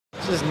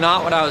This is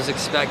not what I was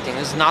expecting.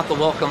 This is not the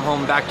welcome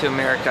home back to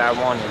America I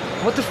wanted.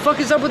 What the fuck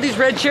is up with these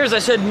red chairs? I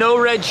said no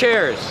red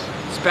chairs.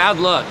 It's bad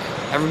luck.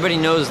 Everybody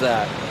knows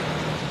that.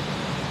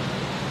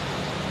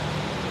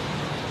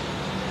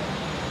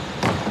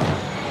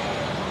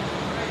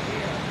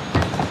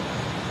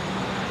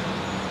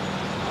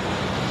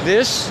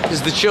 This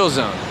is the chill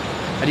zone.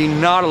 I do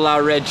not allow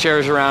red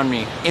chairs around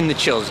me in the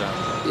chill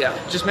zone. Yeah,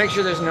 just make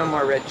sure there's no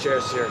more red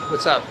chairs here.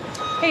 What's up?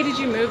 Hey, did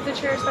you move the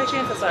chairs by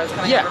chance? That's what I was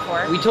coming here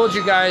before. We told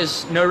you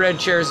guys no red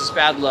chairs is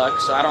bad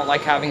luck, so I don't like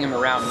having them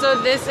around me. So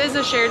this is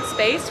a shared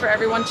space for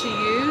everyone to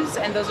use,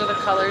 and those are the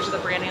colors of the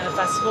branding of the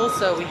festival,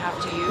 so we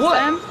have to use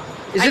them.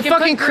 Is it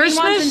fucking Christmas?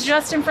 I can put green ones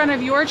just in front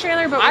of your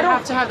trailer, but we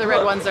have to have the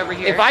red ones over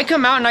here. If I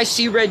come out and I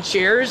see red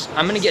chairs,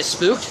 I'm gonna get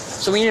spooked,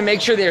 so we need to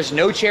make sure there's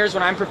no chairs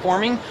when I'm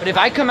performing. But if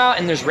I come out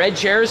and there's red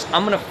chairs,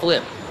 I'm gonna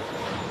flip.